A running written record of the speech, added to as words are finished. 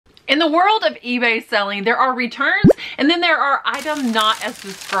In the world of eBay selling, there are returns and then there are item not as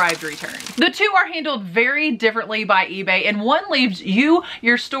described returns. The two are handled very differently by eBay, and one leaves you,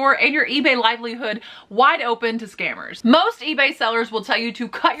 your store, and your eBay livelihood wide open to scammers. Most eBay sellers will tell you to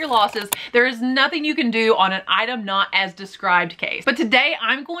cut your losses. There is nothing you can do on an item not as described case. But today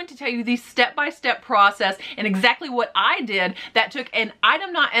I'm going to tell you the step-by-step process and exactly what I did that took an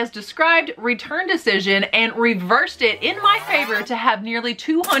item not as described return decision and reversed it in my favor to have nearly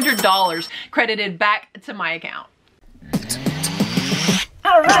 $200 credited back to my account.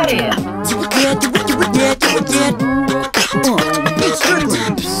 Alrighty.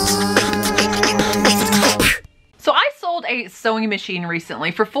 So I sold a sewing machine recently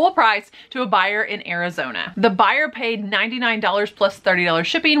for full price to a buyer in Arizona. The buyer paid $99 plus $30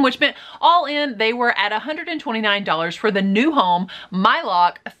 shipping, which meant all in they were at $129 for the new home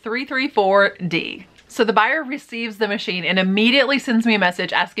Mylock 334D. So the buyer receives the machine and immediately sends me a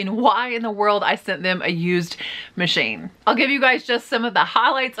message asking why in the world I sent them a used machine. I'll give you guys just some of the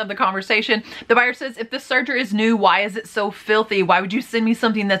highlights of the conversation. The buyer says, if the serger is new, why is it so filthy? Why would you send me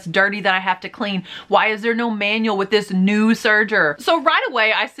something that's dirty that I have to clean? Why is there no manual with this new serger? So right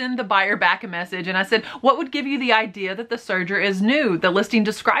away, I send the buyer back a message and I said, what would give you the idea that the serger is new? The listing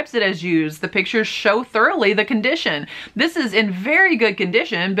describes it as used. The pictures show thoroughly the condition. This is in very good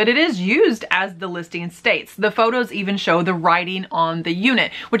condition, but it is used as the listing states. The photos even show the writing on the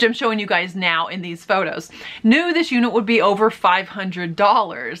unit, which I'm showing you guys now in these photos. New, this unit would be over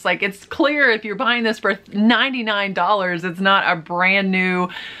 $500. Like, it's clear if you're buying this for $99, it's not a brand new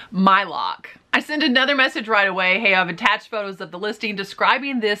Mylock. I sent another message right away. Hey, I've attached photos of the listing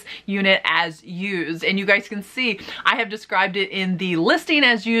describing this unit as used. And you guys can see I have described it in the listing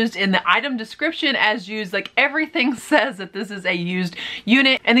as used, in the item description as used. Like, everything says that this is a used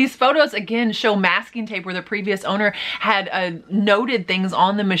unit. And these photos again show masking tape where the previous owner had noted things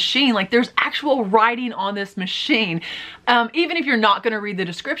on the machine. Like, there's actual writing on this machine. Even if you're not going to read the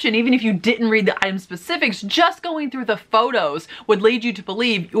description, even if you didn't read the item specifics, just going through the photos would lead you to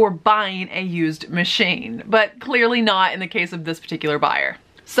believe you're buying a used machine, but clearly not in the case of this particular buyer.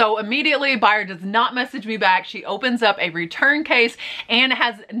 So immediately, buyer does not message me back. She opens up a return case and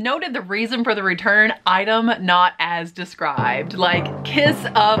has noted the reason for the return: item not as described. Like, kiss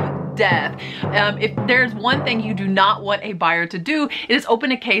of death. If there's one thing you do not want a buyer to do, it is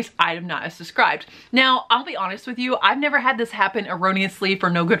open a case item not as described. Now, I'll be honest with you, I've never had this happen erroneously for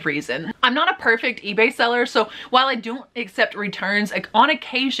no good reason. I'm not a perfect eBay seller, so while I don't accept returns, on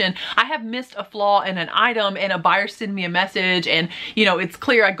occasion, I have missed a flaw in an item and a buyer send me a message and, you know, it's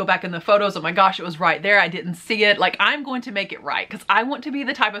clear. I go back in the photos, oh my gosh, it was right there, I didn't see it. Like, I'm going to make it right because I want to be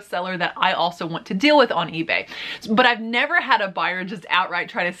the type of seller that I also want to deal with on eBay. But I've never had a buyer just outright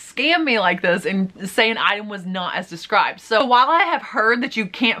try to scam me like this and say an item was not as described. So while I have heard that you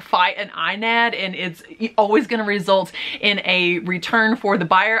can't fight an INAD and it's always going to result in a return for the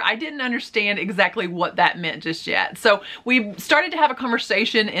buyer, I didn't understand exactly what that meant just yet. So we started to have a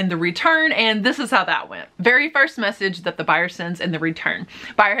conversation in the return, and this is how that went. Very first message that the buyer sends in the return: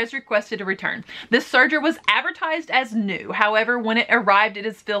 buyer has requested a return. This serger was advertised as new. However, when it arrived, it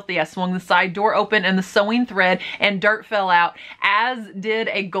is filthy. I swung the side door open and the sewing thread and dirt fell out, as did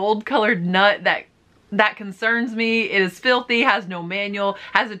a gold colored nut that concerns me. It is filthy, has no manual,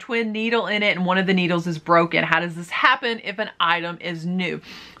 has a twin needle in it, and one of the needles is broken. How does this happen if an item is new?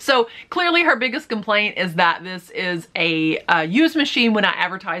 So clearly her biggest complaint is that this is a used machine when I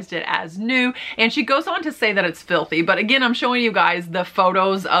advertised it as new, and she goes on to say that it's filthy. But again, I'm showing you guys the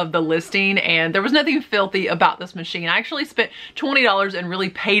photos of the listing and there was nothing filthy about this machine. I actually spent $20 and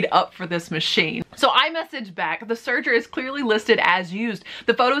really paid up for this machine. So I messaged back, the serger is clearly listed as used.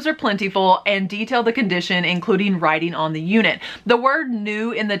 The photos are plentiful and detail the condition, including writing on the unit. The word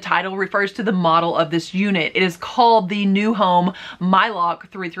new in the title refers to the model of this unit. It is called the New Home Mylock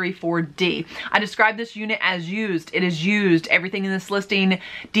 334D. I described this unit as used. It is used. Everything in this listing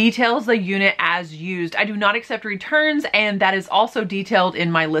details the unit as used. I do not accept returns, and that is also detailed in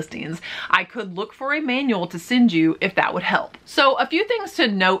my listings. I could look for a manual to send you if that would help. So a few things to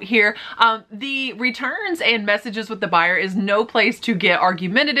note here. The returns and messages with the buyer is no place to get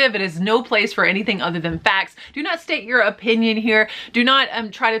argumentative. It is no place for anything other than facts. Do not state your opinion here. Do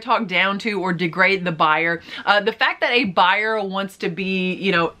not try to talk down to or degrade the buyer. The fact that a buyer wants to be,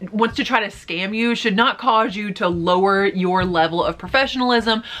 you know, wants to try to scam you should not cause you to lower your level of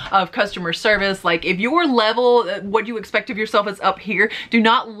professionalism, of customer service. Like, if your level, what you expect of yourself is up here, do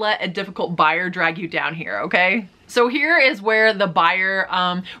not let a difficult buyer drag you down here, okay? So here is where the buyer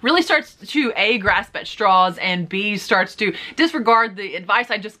really starts to A, grasp at straws, and B, starts to disregard the advice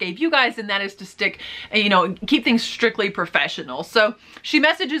I just gave you guys, and that is to stick, you know, keep things strictly professional. So she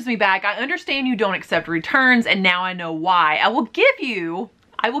messages me back, I understand you don't accept returns, and now I know why. I will give you,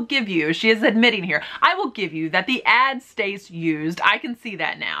 she is admitting here, I will give you that the ad states used. I can see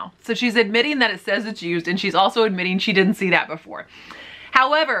that now. So she's admitting that it says it's used, and she's also admitting she didn't see that before.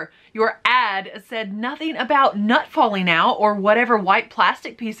 However, your ad said nothing about nut falling out or whatever white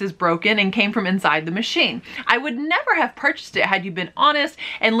plastic piece is broken and came from inside the machine. I would never have purchased it had you been honest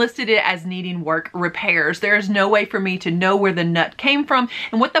and listed it as needing work repairs. There is no way for me to know where the nut came from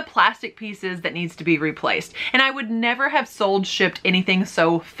and what the plastic piece is that needs to be replaced. And I would never have shipped anything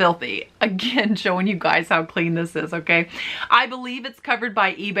so filthy. Again, showing you guys how clean this is, okay? I believe it's covered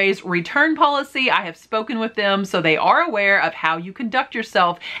by eBay's return policy. I have spoken with them, so they are aware of how you conduct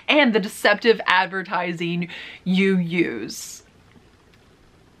yourself and the deceptive advertising you use.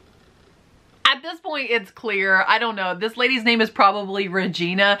 At this point, it's clear. I don't know. This lady's name is probably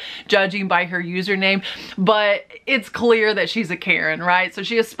Regina, judging by her username, but it's clear that she's a Karen, right? So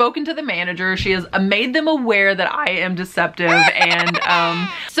she has spoken to the manager. She has made them aware that I am deceptive. And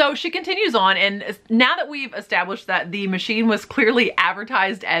so she continues on. And now that we've established that the machine was clearly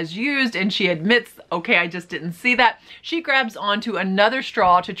advertised as used, and she admits, okay, I just didn't see that, she grabs onto another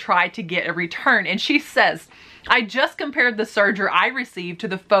straw to try to get a return. And she says, I just compared the serger I received to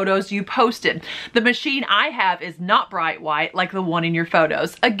the photos you posted. The machine I have is not bright white like the one in your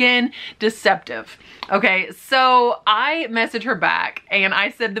photos. Again, deceptive. Okay, so I messaged her back and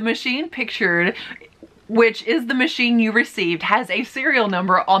I said the machine pictured, which is the machine you received, has a serial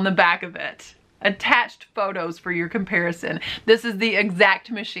number on the back of it. Attached photos for your comparison. This is the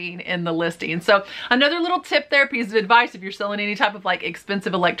exact machine in the listing. So another little tip there, piece of advice, if you're selling any type of like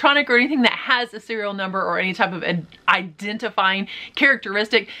expensive electronic or anything that has a serial number or any type of identifying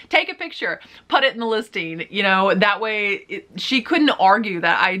characteristic, take a picture, put it in the listing. You know, that way she couldn't argue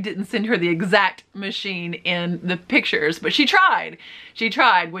that I didn't send her the exact machine in the pictures, but she tried. She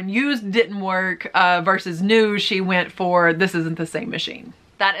tried. When used didn't work versus new, she went for this isn't the same machine.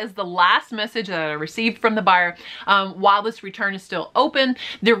 That is the last message that I received from the buyer. While this return is still open,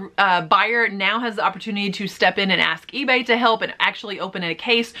 the buyer now has the opportunity to step in and ask eBay to help and actually open a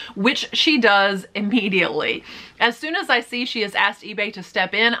case, which she does immediately. As soon as I see she has asked eBay to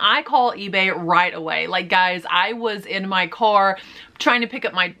step in, I call eBay right away. Like, guys, I was in my car trying to pick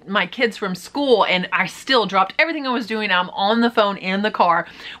up my kids from school, and I still dropped everything I was doing. I'm on the phone in the car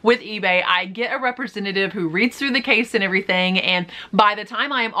with eBay. I get a representative who reads through the case and everything, and by the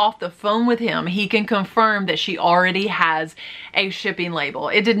time I am off the phone with him, he can confirm that she already has a shipping label.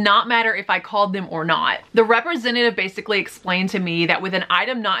 It did not matter if I called them or not. The representative basically explained to me that with an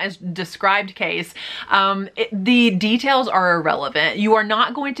item not as described case, the details are irrelevant. You are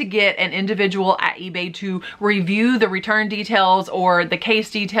not going to get an individual at eBay to review the return details or the case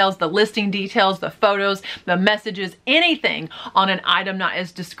details, the listing details, the photos, the messages, anything on an item not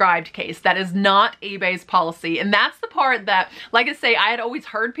as described case. That is not eBay's policy. And that's the part that, like I say, I had always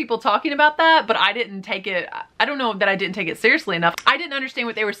heard people talking about that, but I didn't take it, I don't know that I didn't take it seriously enough. I didn't understand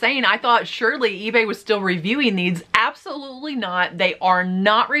what they were saying. I thought surely eBay was still reviewing these. Absolutely not. They are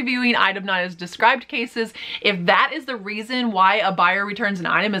not reviewing item not as described cases. If that is the reason why a buyer returns an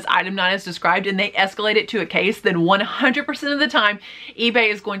item as item not as described and they escalate it to a case, then 100% of the time,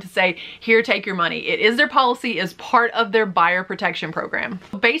 eBay is going to say, here, take your money. It is their policy as part of their buyer protection program.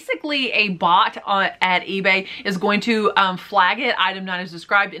 Basically, a bot at eBay is going to flag it item not as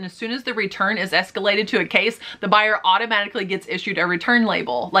described, and as soon as the return is escalated to a case, the buyer automatically gets issued a return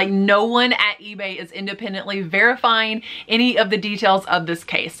label. Like, no one at eBay is independently verifying any of the details of this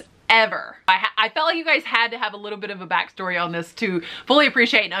case. Ever. I felt like you guys had to have a little bit of a backstory on this to fully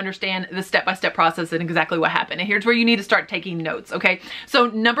appreciate and understand the step-by-step process and exactly what happened. And here's where you need to start taking notes, okay? So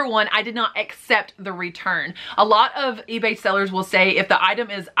number one, I did not accept the return. A lot of eBay sellers will say if the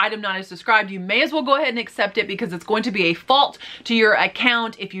item is item not as described, you may as well go ahead and accept it because it's going to be a fault to your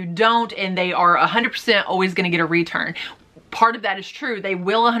account if you don't, and they are 100% always going to get a return. Part of that is true. They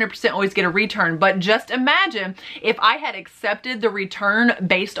will 100% always get a return, but just imagine if I had accepted the return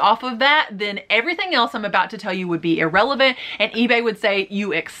based off of that, then everything else I'm about to tell you would be irrelevant and eBay would say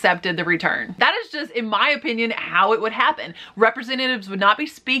you accepted the return. That is just, in my opinion, how it would happen. Representatives would not be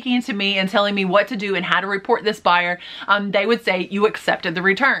speaking to me and telling me what to do and how to report this buyer. They would say you accepted the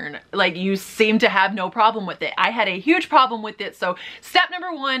return. Like, you seem to have no problem with it. I had a huge problem with it. So step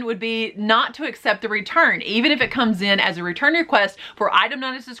number one would be not to accept the return, even if it comes in as a return return request for item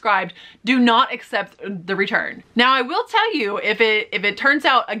not as described, do not accept the return. Now I will tell you, if it turns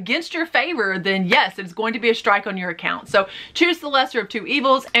out against your favor, then yes, it's going to be a strike on your account. So choose the lesser of two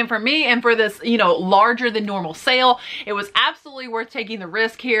evils. And for me, and for this, you know, larger than normal sale, it was absolutely worth taking the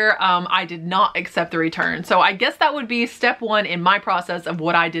risk here. I did not accept the return. So I guess that would be step one in my process of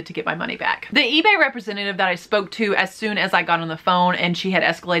what I did to get my money back. The eBay representative that I spoke to as soon as I got on the phone, and she had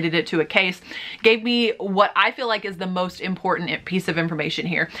escalated it to a case, gave me what I feel like is the most important piece of information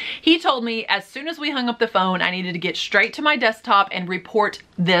here. He told me as soon as we hung up the phone, I needed to get straight to my desktop and report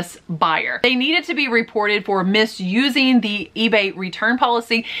this buyer. They needed to be reported for misusing the eBay return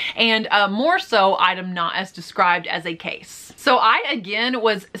policy, and more so, item not as described as a case. So I again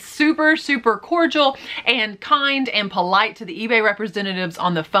was super cordial and kind and polite to the eBay representatives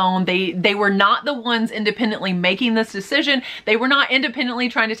on the phone. They were not the ones independently making this decision. They were not independently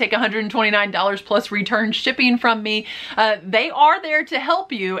trying to take $129 plus return shipping from me. They are there to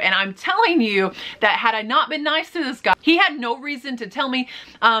help you, and I'm telling you that had I not been nice to this guy, he had no reason to tell me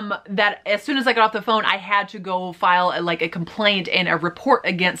that as soon as I got off the phone, I had to go file a complaint and a report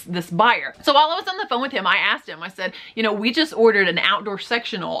against this buyer. So while I was on the phone with him, I asked him, I said, you know, we just ordered an outdoor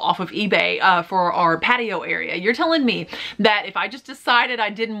sectional off of eBay for our patio area. You're telling me that if I just decided I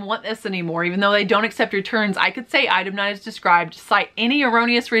didn't want this anymore, even though they don't accept returns, I could say item not as described, cite any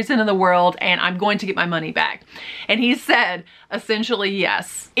erroneous reason in the world, and I'm going to get my money back. And he said, essentially,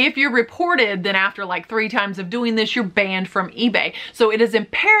 yes. If you're reported, then after like 3 times of doing this, you're banned from eBay. So it is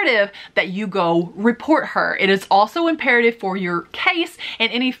imperative that you go report her. It is also imperative for your case and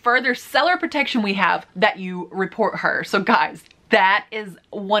any further seller protection we have that you report her. So guys, that is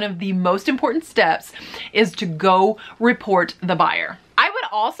one of the most important steps, is to go report the buyer. I would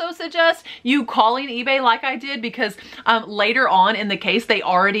also suggest you calling eBay like I did, because later on in the case, they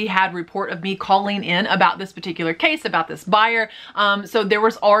already had report of me calling in about this particular case, about this buyer. So there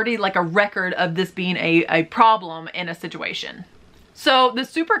was already like a record of this being a problem in a situation. So the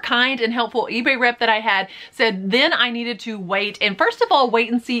super kind and helpful eBay rep that I had said then I needed to wait, and first of all,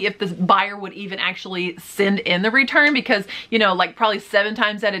 wait and see if the buyer would even actually send in the return, because, you know, like probably 7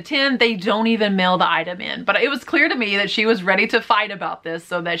 times out of 10, they don't even mail the item in. But it was clear to me that she was ready to fight about this,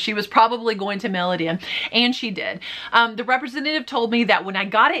 so that she was probably going to mail it in, and she did. The representative told me that when I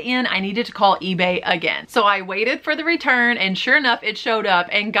got it in, I needed to call eBay again. So I waited for the return, and sure enough, it showed up.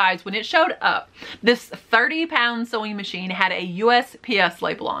 And guys, when it showed up, this 30-pound sewing machine had a USPS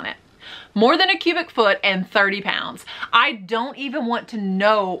label on it. More than a cubic foot and 30 pounds. I don't even want to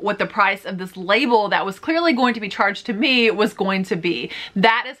know what the price of this label that was clearly going to be charged to me was going to be.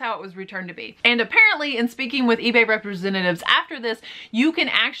 That is how it was returned to be. And apparently, in speaking with eBay representatives after this, you can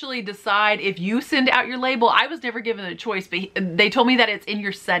actually decide if you send out your label. I was never given a choice, but they told me that it's in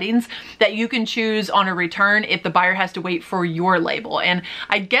your settings that you can choose on a return if the buyer has to wait for your label. And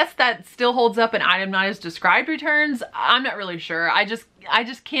I guess that still holds up an item not as described returns. I'm not really sure. I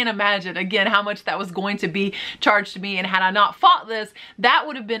just can't imagine, again, how much that was going to be charged to me. And had I not fought this, that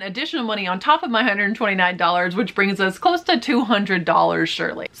would have been additional money on top of my $129, which brings us close to $200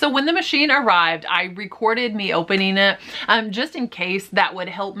 surely. So when the machine arrived, I recorded me opening it just in case that would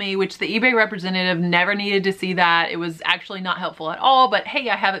help me, which the eBay representative never needed to see that. It was actually not helpful at all, but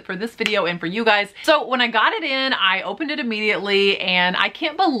hey, I have it for this video and for you guys. So when I got it in, I opened it immediately, and I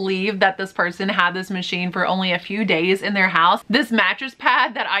can't believe that this person had this machine for only a few days in their house. This mattress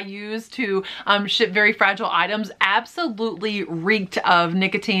pad that I use to ship very fragile items absolutely reeked of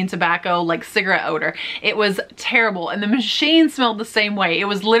nicotine, tobacco, like cigarette odor. It was terrible, and the machine smelled the same way. It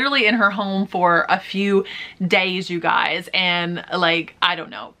was literally in her home for a few days, you guys, and like, I don't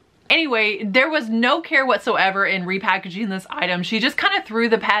know. Anyway, there was no care whatsoever in repackaging this item. She just kind of threw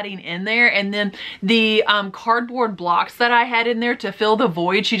the padding in there, and then the cardboard blocks that I had in there to fill the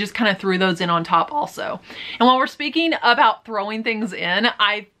void, she just kind of threw those in on top also. And while we're speaking about throwing things in,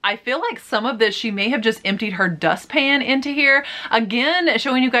 I feel like some of this, she may have just emptied her dustpan into here. Again,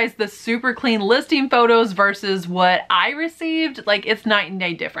 showing you guys the super clean listing photos versus what I received. Like, it's night and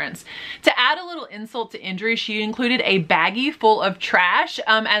day difference. To add a little insult to injury, she included a baggie full of trash,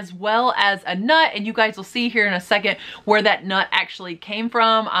 as well as a nut. And you guys will see here in a second where that nut actually came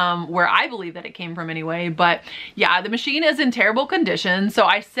from, where I believe that it came from anyway. But yeah, the machine is in terrible condition. So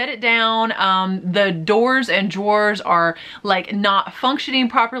I set it down. The doors and drawers are like not functioning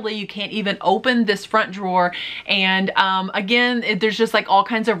properly. You can't even open this front drawer. And again, there's just like all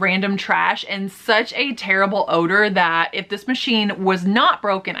kinds of random trash and such a terrible odor that if this machine was not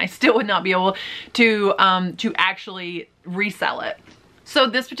broken, I still would not be able to actually resell it. So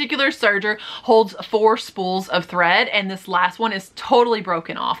this particular serger holds 4 spools of thread, and this last one is totally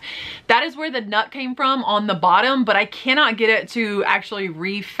broken off. That is where the nut came from on the bottom, but I cannot get it to actually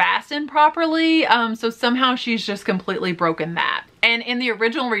refasten properly. So somehow she's just completely broken that. And in the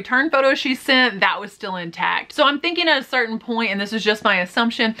original return photo she sent, that was still intact. So I'm thinking at a certain point, and this is just my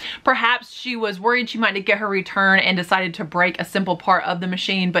assumption, perhaps she was worried she might get her return and decided to break a simple part of the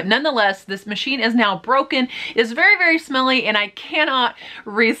machine. But nonetheless, this machine is now broken, is very, very smelly, and I cannot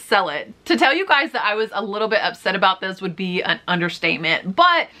resell it. To tell you guys that I was a little bit upset about this would be an understatement,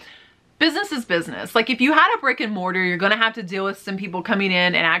 but business is business. Like, if you had a brick and mortar, you're gonna have to deal with some people coming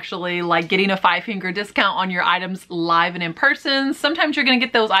in and actually like getting a 5-finger discount on your items live and in person. Sometimes you're gonna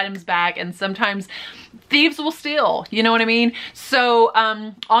get those items back, and sometimes thieves will steal, you know what I mean? So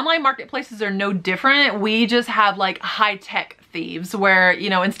online marketplaces are no different. We just have like high-tech thieves where, you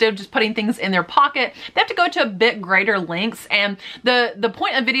know, instead of just putting things in their pocket, they have to go to a bit greater lengths. And the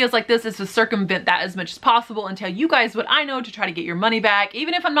point of videos like this is to circumvent that as much as possible and tell you guys what I know to try to get your money back.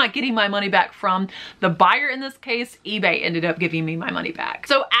 Even if I'm not getting my money back from the buyer in this case, eBay ended up giving me my money back.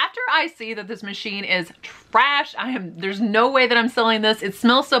 So after I see that this machine is trash, there's no way that I'm selling this. It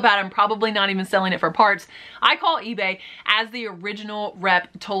smells so bad, I'm probably not even selling it for parts. I call eBay as the original rep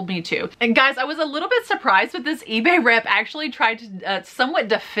told me to. And guys, I was a little bit surprised with this eBay rep actually tried to somewhat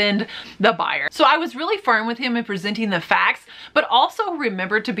defend the buyer. So I was really firm with him in presenting the facts, but also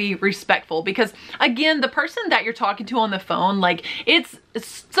remember to be respectful, because again, the person that you're talking to on the phone, like, it's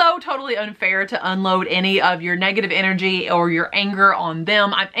so totally unfair to unload any of your negative energy or your anger on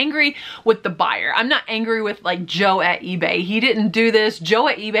them. I'm angry with the buyer. I'm not angry with like Joe at eBay. He didn't do this. Joe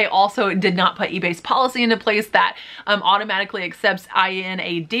at eBay also did not put eBay's policy into place that automatically accepts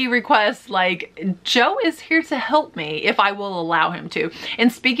INAD requests. Like, Joe is here to help me if I will allow him to.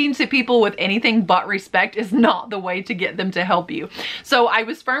 And speaking to people with anything but respect is not the way to get them to help you. So I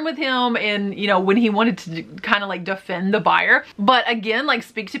was firm with him, and you know, when he wanted to kind of like defend the buyer, but again, like,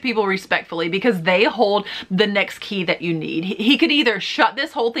 speak to people respectfully, because they hold the next key that you need. He could either shut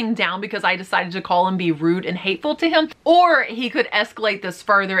this whole thing down because I decided to call and be rude and hateful to him, or he could escalate this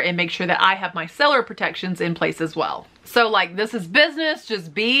further and make sure that I have my seller protections in place as well. So like, this is business.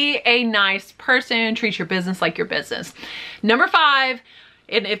 Just be a nice person. Treat your business like your business. Number 5,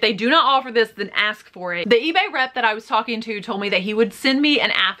 and if they do not offer this, then ask for it. The eBay rep that I was talking to told me that he would send me an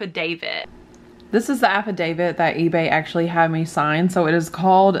affidavit. This is the affidavit that eBay actually had me sign. So it is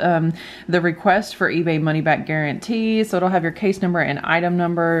called the request for eBay money back guarantee. So it'll have your case number and item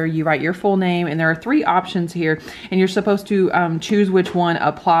number. You write your full name, and there are 3 options here, and you're supposed to choose which one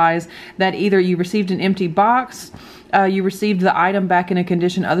applies. That either you received an empty box, you received the item back in a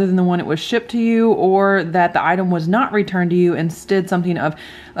condition other than the one it was shipped to you, or that the item was not returned to you, instead something of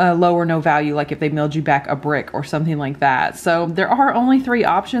low or no value, like if they mailed you back a brick or something like that. So there are only 3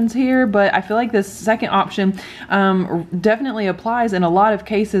 options here, but I feel like this second option definitely applies in a lot of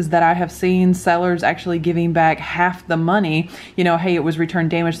cases that I have seen sellers actually giving back half the money. You know, hey, it was returned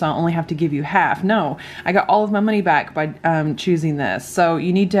damaged, so I only have to give you half. No, I got all of my money back by choosing this. So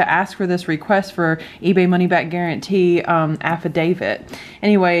you need to ask for this request for eBay money back guarantee affidavit.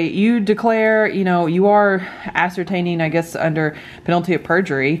 Anyway, you declare, you know, you are ascertaining, I guess under penalty of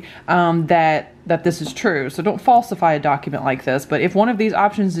perjury, that this is true. So don't falsify a document like this. But if one of these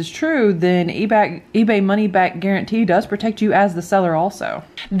options is true, then eBay money back guarantee does protect you as the seller also.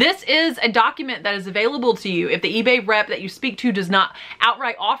 This is a document that is available to you. If the eBay rep that you speak to does not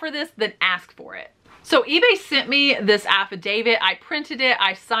outright offer this, then ask for it. So eBay sent me this affidavit. I printed it,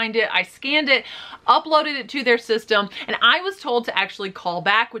 I signed it, I scanned it, uploaded it to their system, and I was told to actually call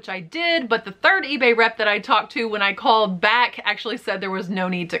back, which I did, but the third eBay rep that I talked to when I called back actually said there was no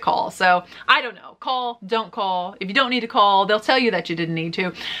need to call. So I don't know, call, don't call. If you don't need to call, they'll tell you that you didn't need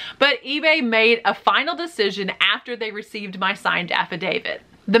to. But eBay made a final decision after they received my signed affidavit.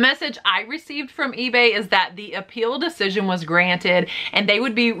 The message I received from eBay is that the appeal decision was granted and they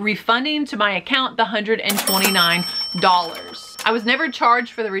would be refunding to my account the $129. I was never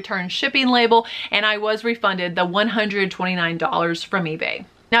charged for the return shipping label, and I was refunded the $129 from eBay.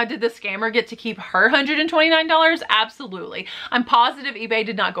 Now, did the scammer get to keep her $129? Absolutely. I'm positive eBay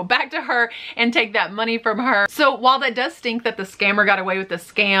did not go back to her and take that money from her. So while that does stink that the scammer got away with the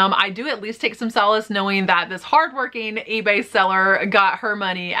scam, I do at least take some solace knowing that this hardworking eBay seller got her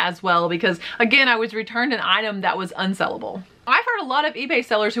money as well, because again, I was returned an item that was unsellable. I've heard a lot of eBay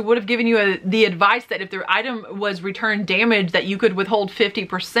sellers who would have given you the advice that if their item was returned damaged, that you could withhold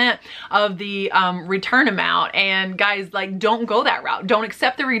 50% of the return amount. And guys, like, don't go that route. Don't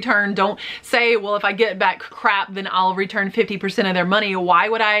accept the return. Don't say, well, if I get back crap, then I'll return 50% of their money. Why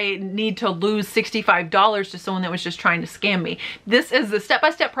would I need to lose $65 to someone that was just trying to scam me? This is the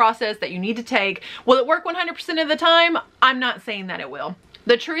step-by-step process that you need to take. Will it work 100% of the time? I'm not saying that it will.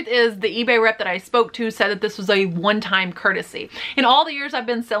 The truth is, the eBay rep that I spoke to said that this was a one-time courtesy. In all the years I've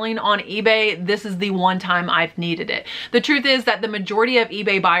been selling on eBay, this is the one time I've needed it. The truth is that the majority of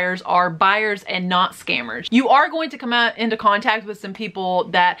eBay buyers are buyers and not scammers. You are going to come into contact with some people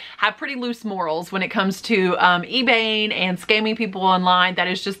that have pretty loose morals when it comes to eBaying and scamming people online. That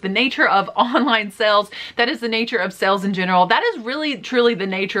is just the nature of online sales. That is the nature of sales in general. That is really, truly the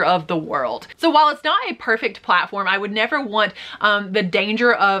nature of the world. So while it's not a perfect platform, I would never want the danger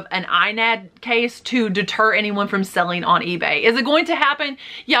of an INAD case to deter anyone from selling on eBay. Is it going to happen?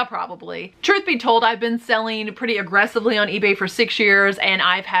 Yeah, probably. Truth be told, I've been selling pretty aggressively on eBay for 6 years, and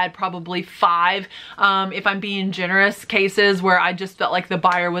I've had probably 5, if I'm being generous, cases where I just felt like the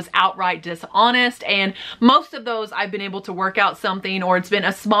buyer was outright dishonest, and most of those I've been able to work out something, or it's been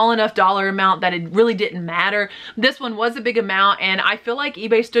a small enough dollar amount that it really didn't matter. This one was a big amount, and I feel like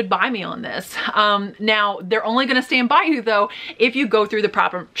eBay stood by me on this. Now, they're only going to stand by you though if you go through the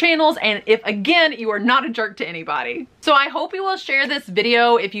proper channels, and if, again, you are not a jerk to anybody. So I hope you will share this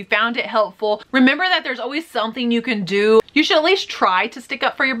video if you found it helpful. Remember that there's always something you can do. You should at least try to stick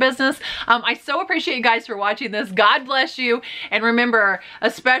up for your business. I so appreciate you guys for watching this. God bless you. And remember,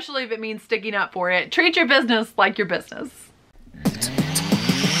 especially if it means sticking up for it, treat your business like your business.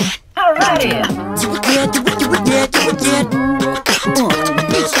 Alrighty.